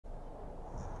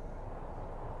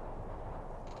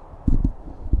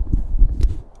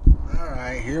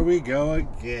here we go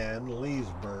again,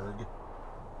 Leesburg.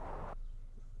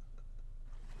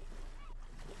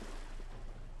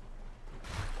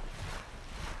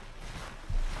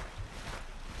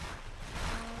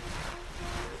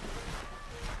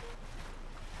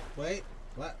 Wait,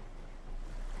 what?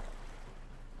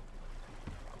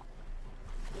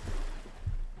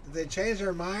 Did they change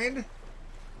their mind?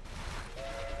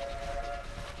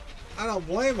 I don't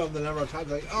blame them the number of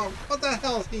times like, oh, what the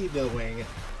hell is he doing?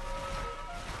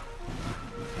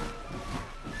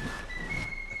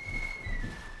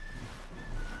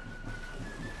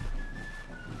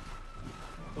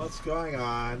 What's going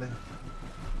on?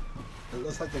 It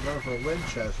looks like they're going for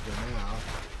Winchester now.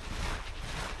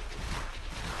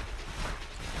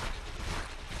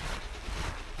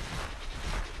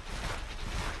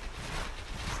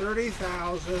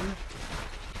 $30,000.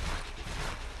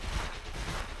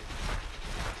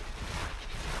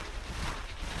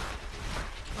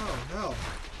 Oh hell.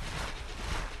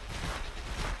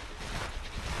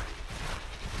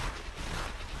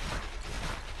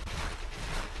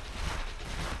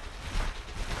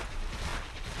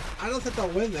 I don't think they'll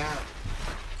win that.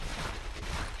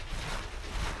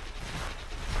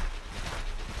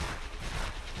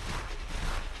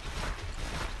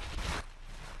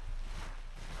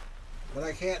 But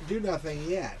I can't do nothing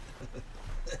yet.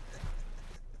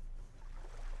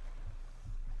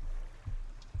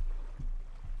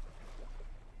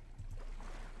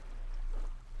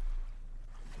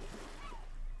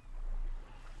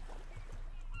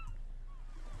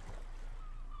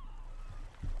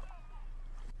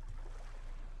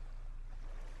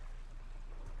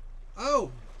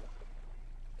 Oh!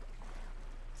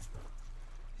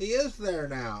 He is there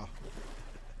now.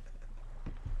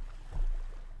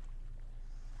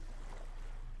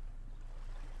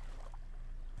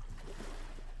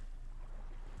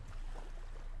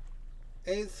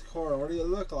 Eighth Corps, what do you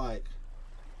look like?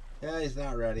 Yeah, he's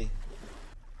not ready.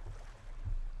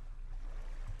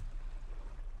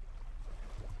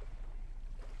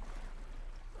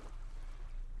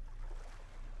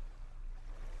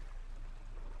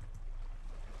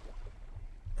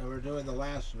 And we're doing the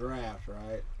last draft,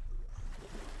 right?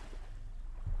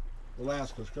 The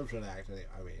last conscription act,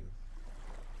 I mean.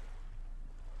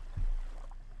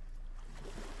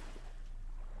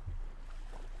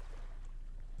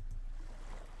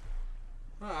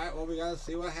 Alright, well, we gotta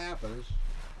see what happens.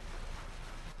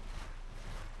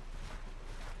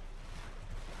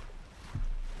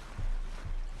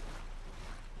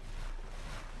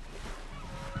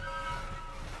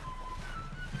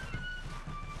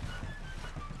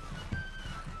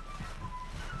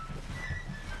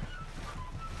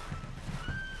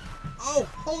 Oh,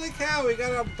 holy cow, we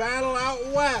got a battle out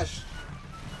west.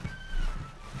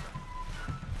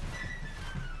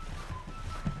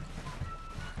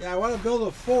 Yeah, I want to build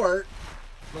a fort,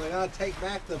 but I gotta take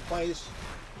back the place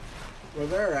where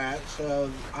they're at, so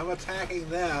I'm attacking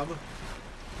them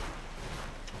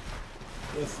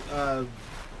with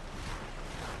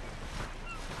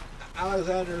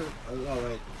Alexander, oh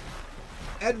wait,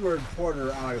 Edward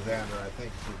Porter Alexander, I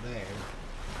think is his name,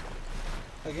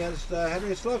 against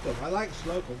Henry Slocum. I like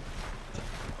Slocum.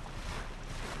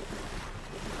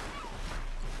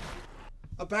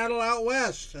 A battle out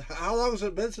west. How long has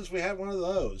it been since we had one of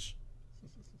those?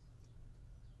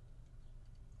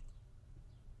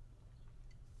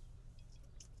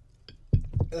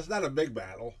 It's not a big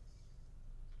battle.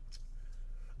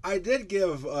 I did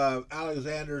give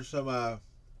Alexander some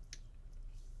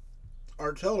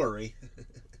artillery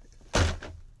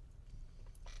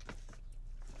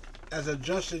as a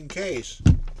just in case.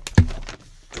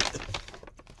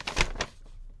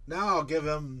 Now I'll give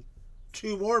him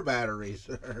 2 more batteries.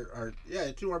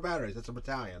 Yeah, 2 more batteries. That's a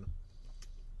battalion.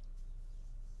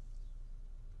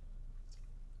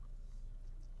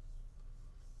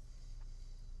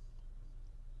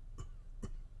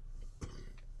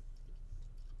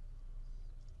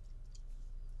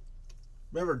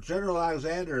 Remember, General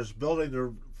Alexander is building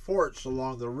the forts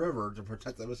along the river to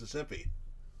protect the Mississippi.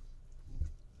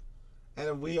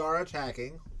 And we are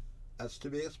attacking. That's to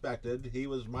be expected. He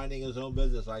was minding his own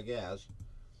business, I guess.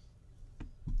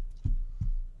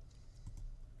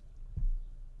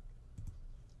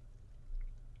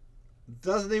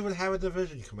 Doesn't even have a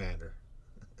division commander.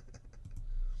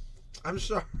 I'm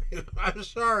sorry. I'm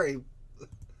sorry.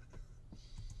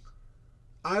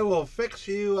 I will fix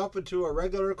you up into a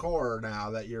regular corps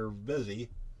now that you're busy.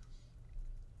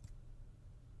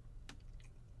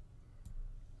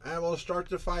 And we'll start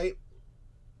the fight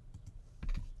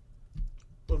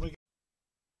when we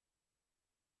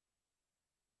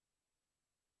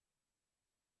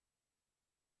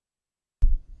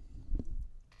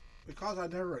because I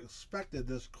never expected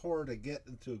this corps to get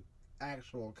into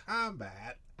actual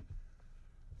combat,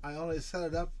 I only set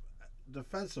it up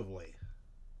defensively.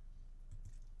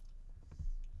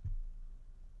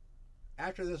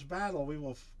 After this battle, we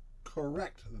will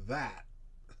correct that.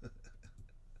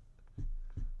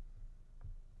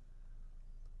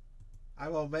 I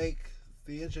will make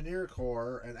the Engineer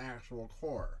Corps an actual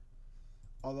corps,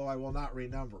 although I will not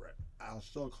renumber it. I'll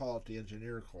still call it the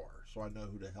Engineer Corps, so I know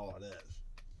who the hell it is.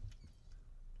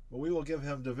 But we will give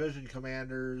him division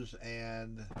commanders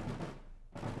and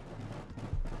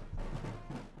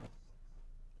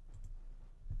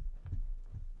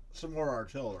some more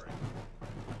artillery.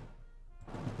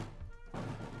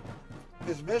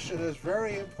 His mission is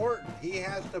very important. He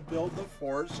has to build the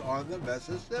forts on the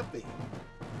Mississippi.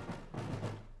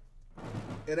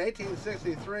 In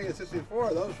 1863 and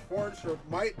 64, those forts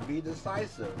might be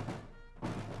decisive.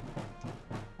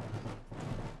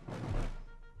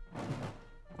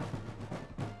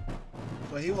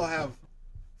 So he will have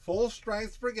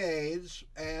full-strength brigades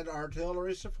and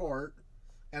artillery support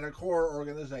and a corps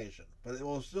organization, but it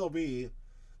will still be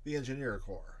the Engineer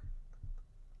Corps.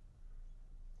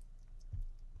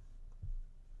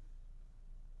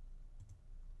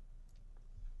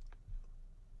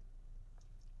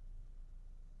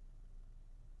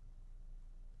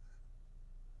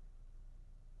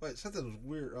 Wait, something was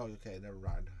weird. Oh, okay, never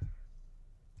mind.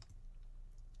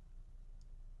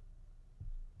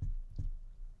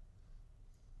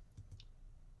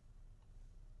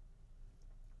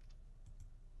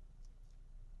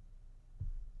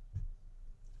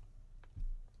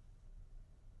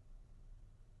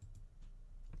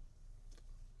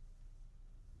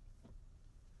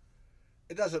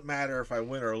 It doesn't matter if I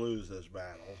win or lose this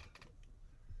battle.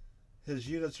 His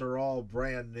units are all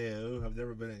brand new, have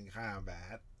never been in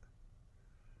combat.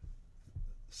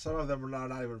 Some of them are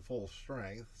not even full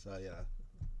strength, so yeah.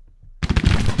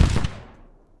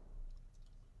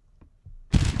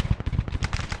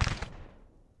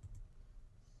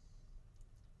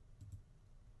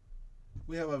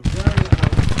 We have a very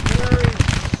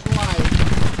slight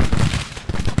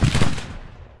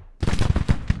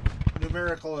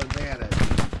numerical advantage.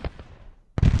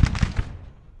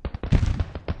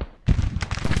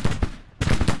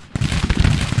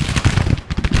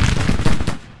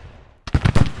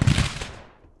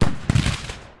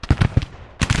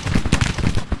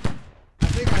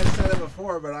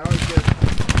 But I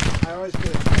always get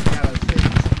a kick out of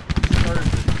seeing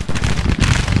Sturgeon.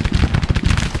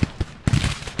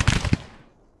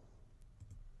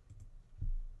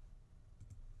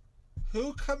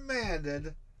 Who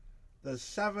commanded the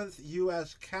 7th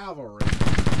U.S. Cavalry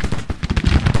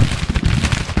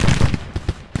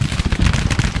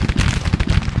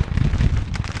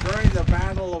during the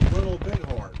Battle of Little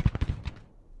Bighorn?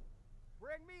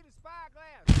 Bring me the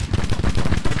spyglass.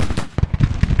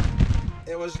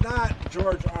 It was not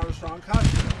George Armstrong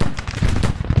Custer.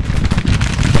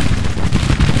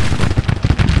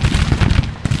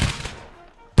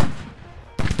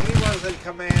 He was in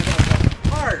command of a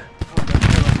part of the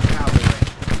British cavalry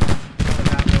on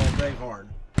that Little Bighorn.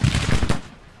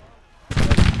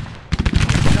 But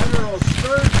General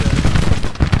Sturgeon,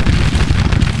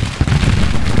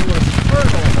 who was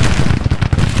Colonel then,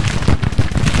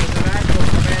 was an actual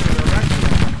commander of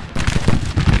regiment.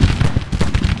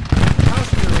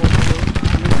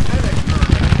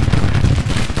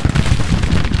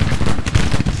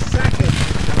 Second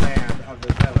in command of the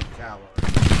 7th Cavalry.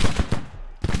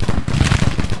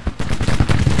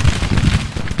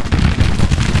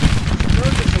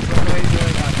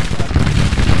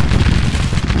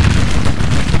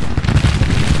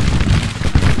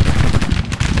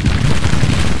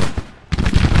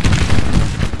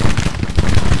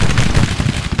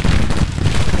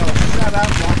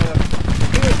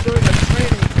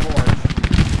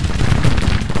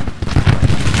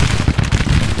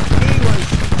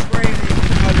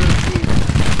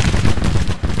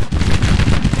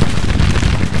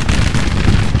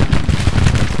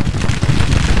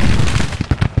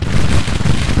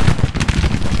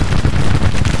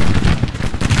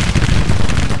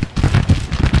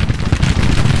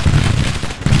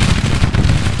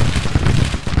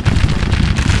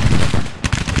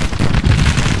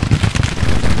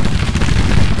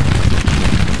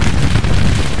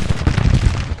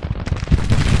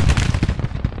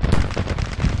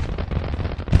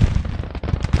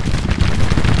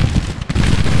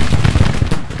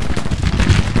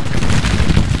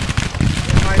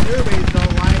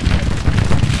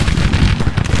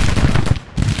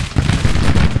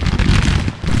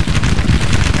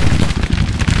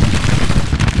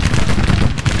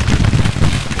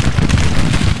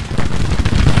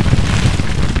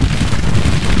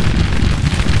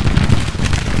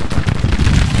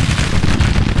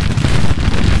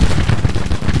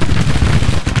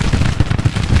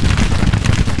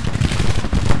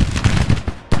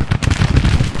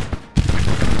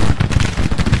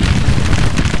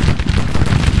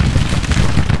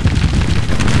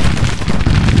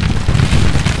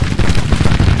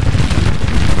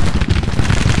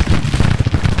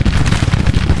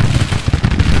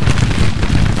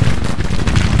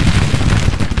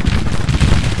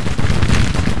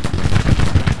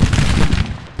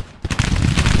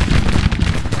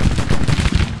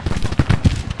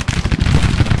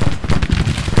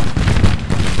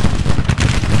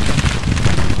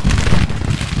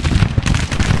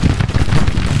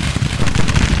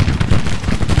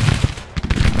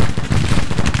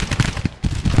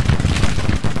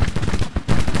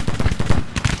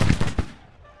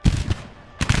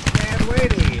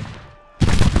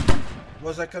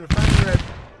 was a Confederate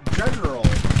general.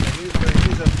 He's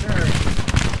a Cherokee.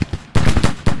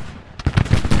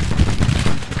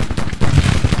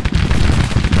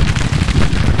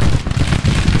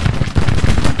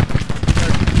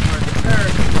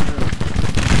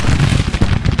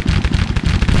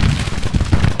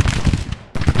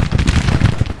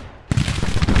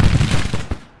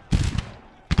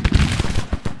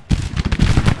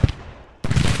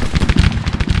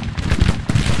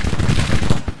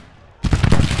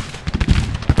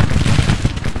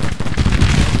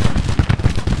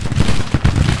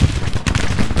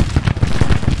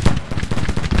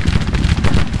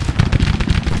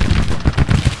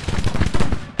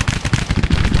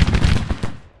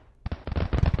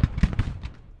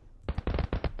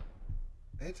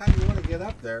 Anytime you want to get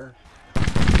up there.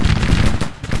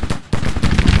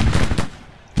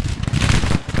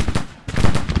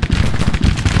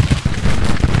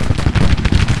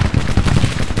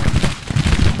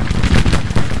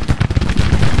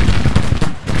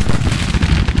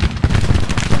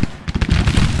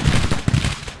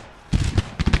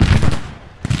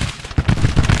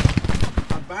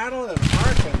 A battle in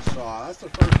Arkansas. That's the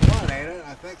first one, ain't it?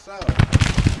 I think so.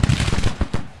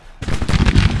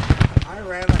 I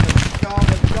ran up and scalded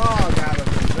a dog out of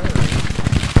Missouri.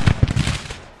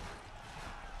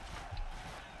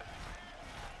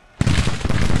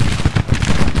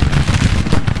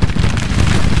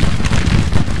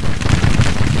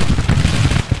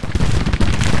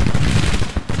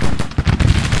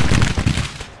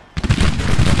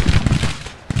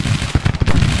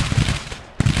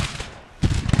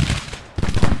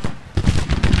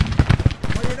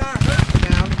 Well, you're not hurt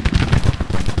now.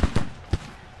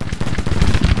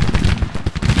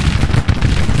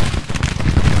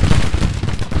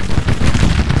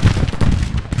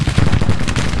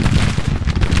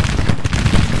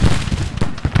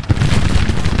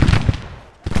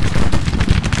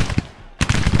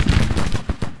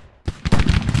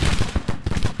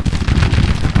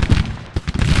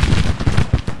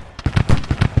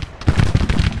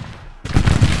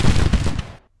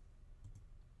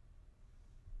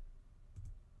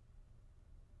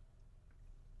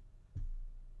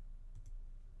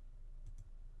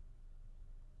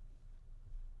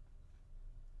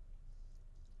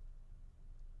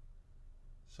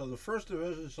 So the first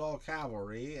division is all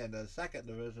cavalry, and the second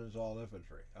division is all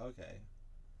infantry. Okay.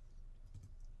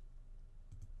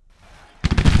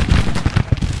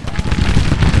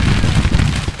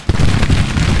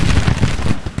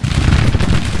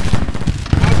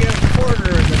 I get a quarter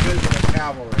of the division of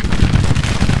cavalry.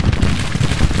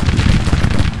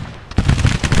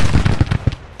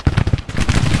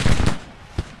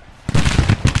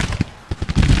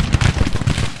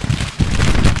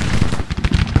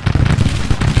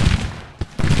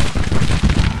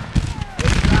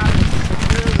 This guy was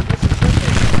secure the Mississippi.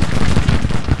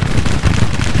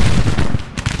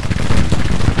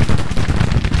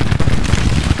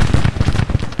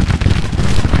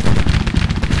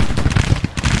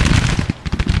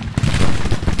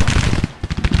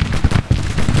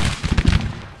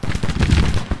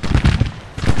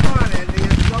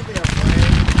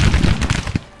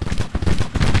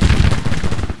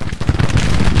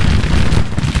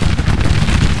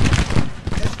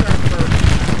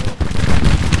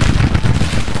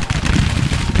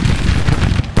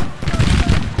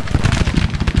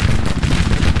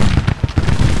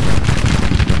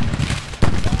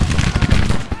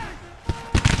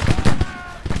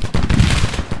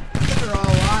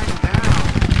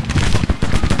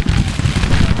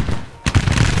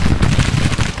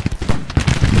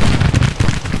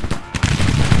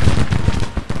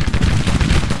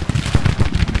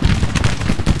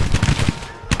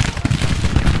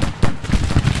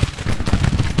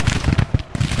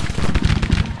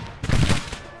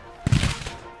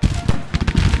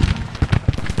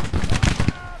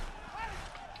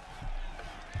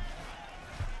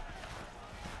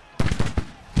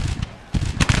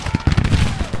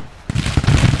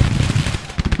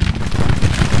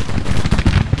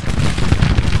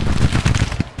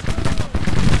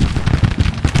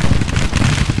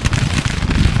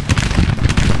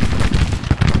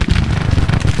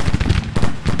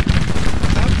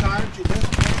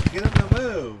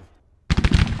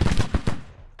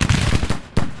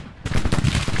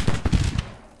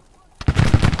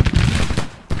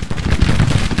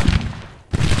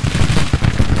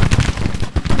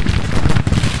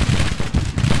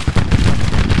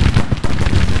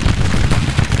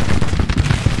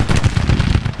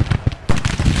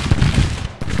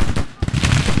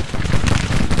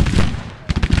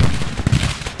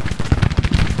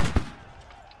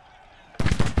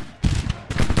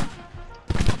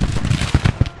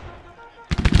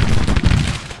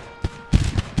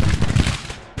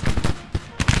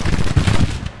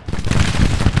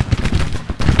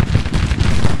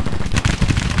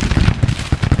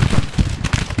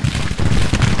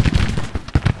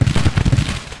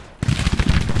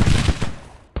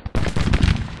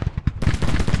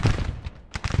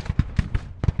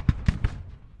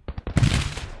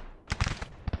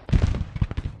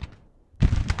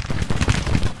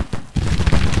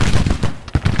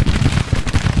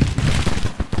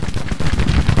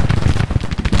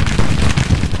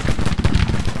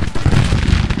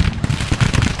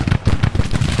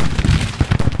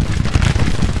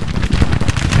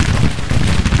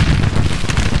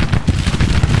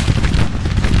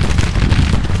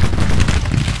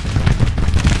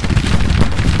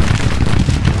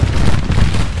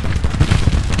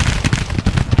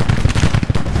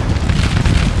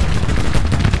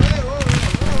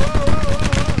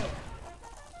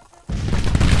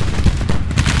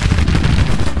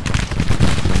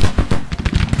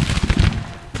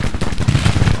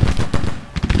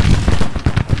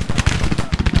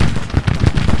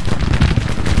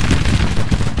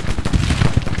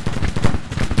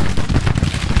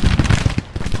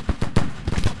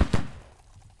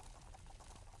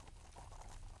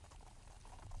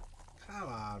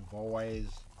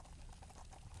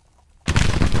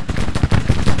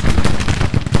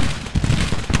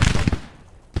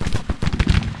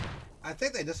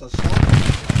 think they just assaulted.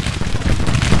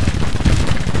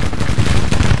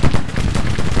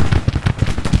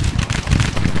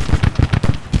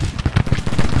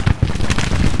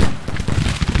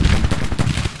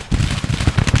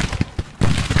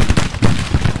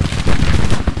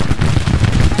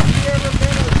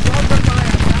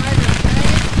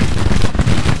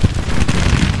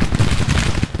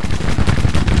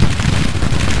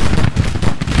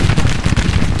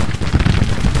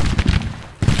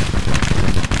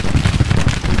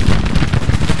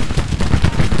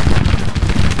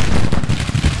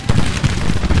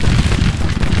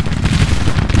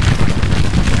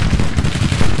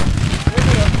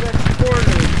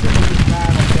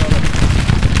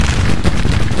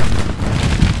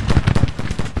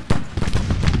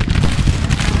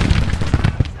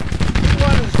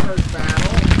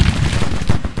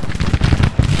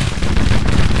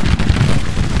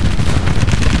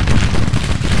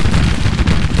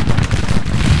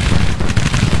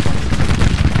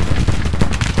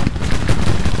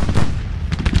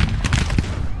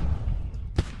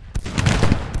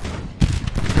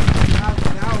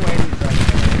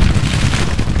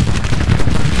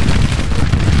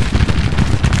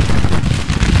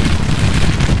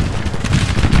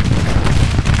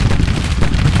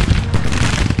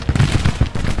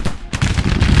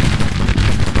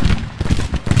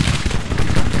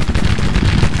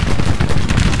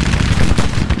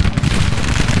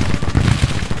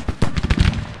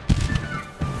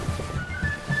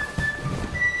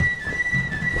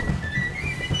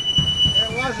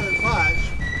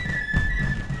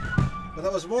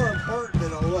 More important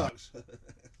than it looks.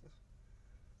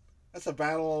 That's a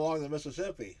battle along the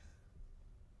Mississippi.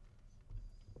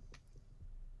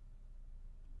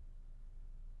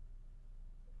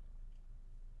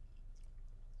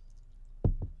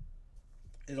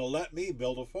 It'll let me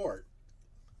build a fort.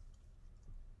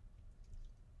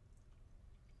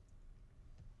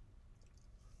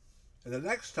 And the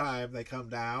next time they come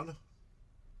down,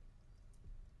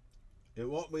 it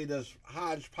won't be this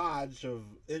hodgepodge of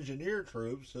engineer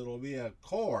troops. It'll be a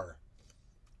corps.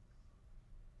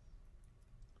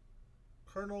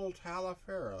 Colonel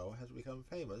Taliaferro has become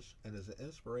famous and is an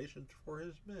inspiration for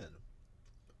his men.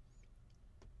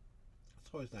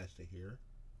 It's always nice to hear.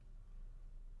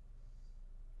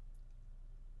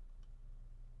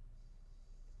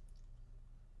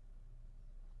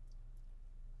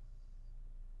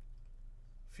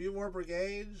 A few more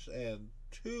brigades and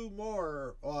two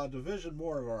more, well, a division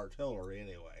more of artillery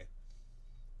anyway.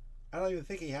 I don't even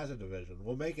think he has a division.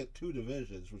 We'll make it 2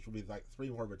 divisions, which will be like 3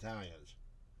 more battalions.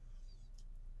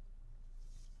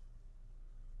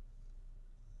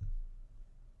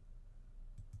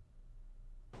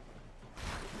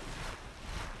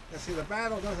 Now see, the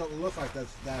battle doesn't look like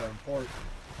that's that important.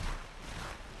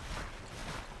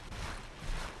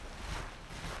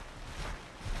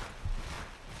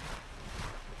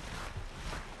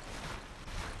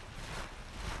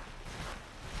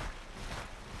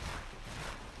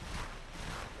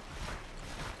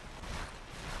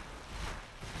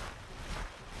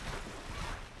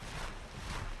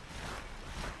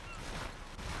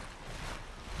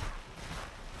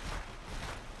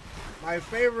 My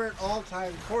favorite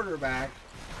all-time quarterback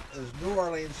is New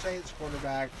Orleans Saints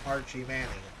quarterback Archie Manning.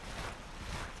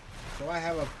 So I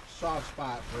have a soft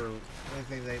spot for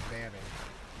anything named Manning.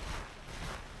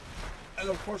 And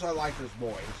of course I like his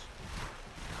boys.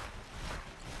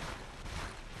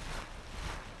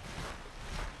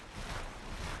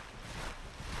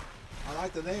 I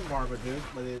like the name Marmaduke,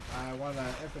 but I want an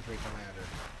infantry commander.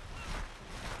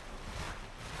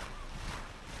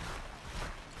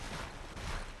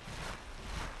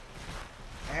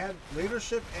 And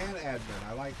leadership and admin.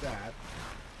 I like that.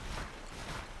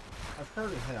 I've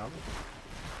heard of him.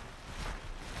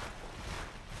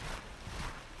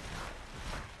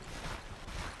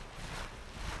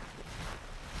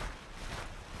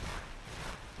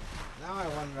 Now I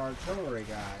want an artillery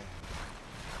guy.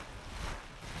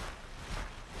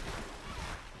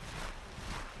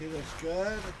 He looks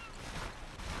good.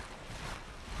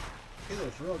 He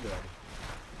looks real good.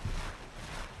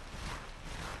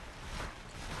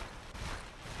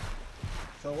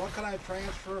 So what can I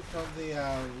transfer from the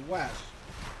west?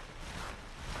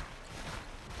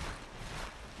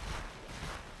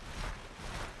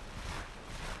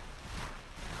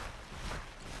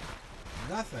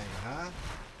 Nothing, huh?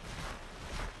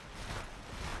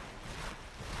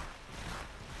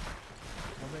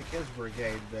 We'll make his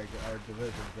brigade bigger, our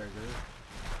division bigger.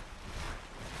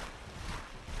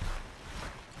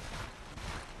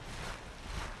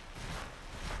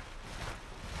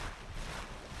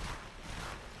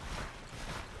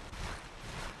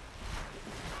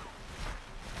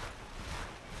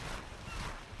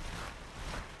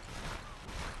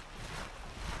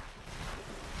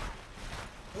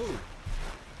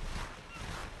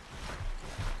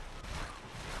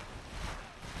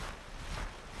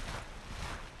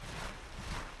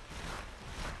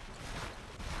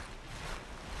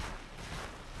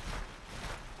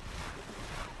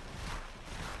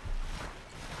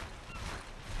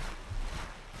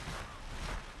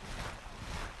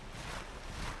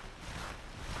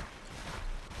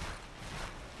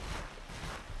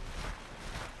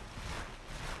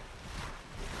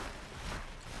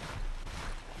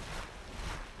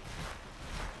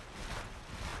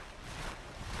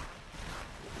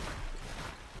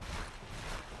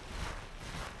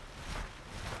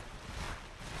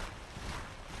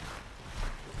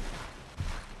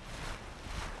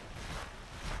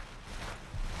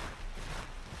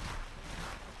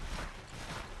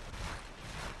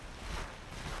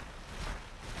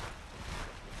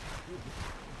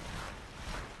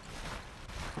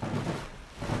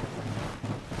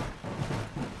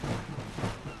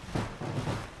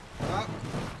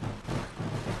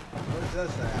 is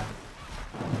this at?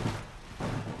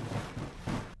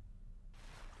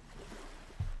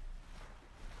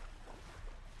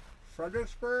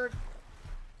 Fredericksburg?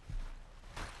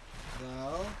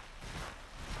 No.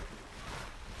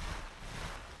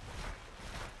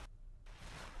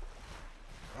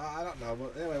 I don't know,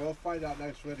 but anyway, we'll find out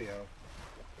next video.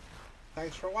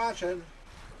 Thanks for watching.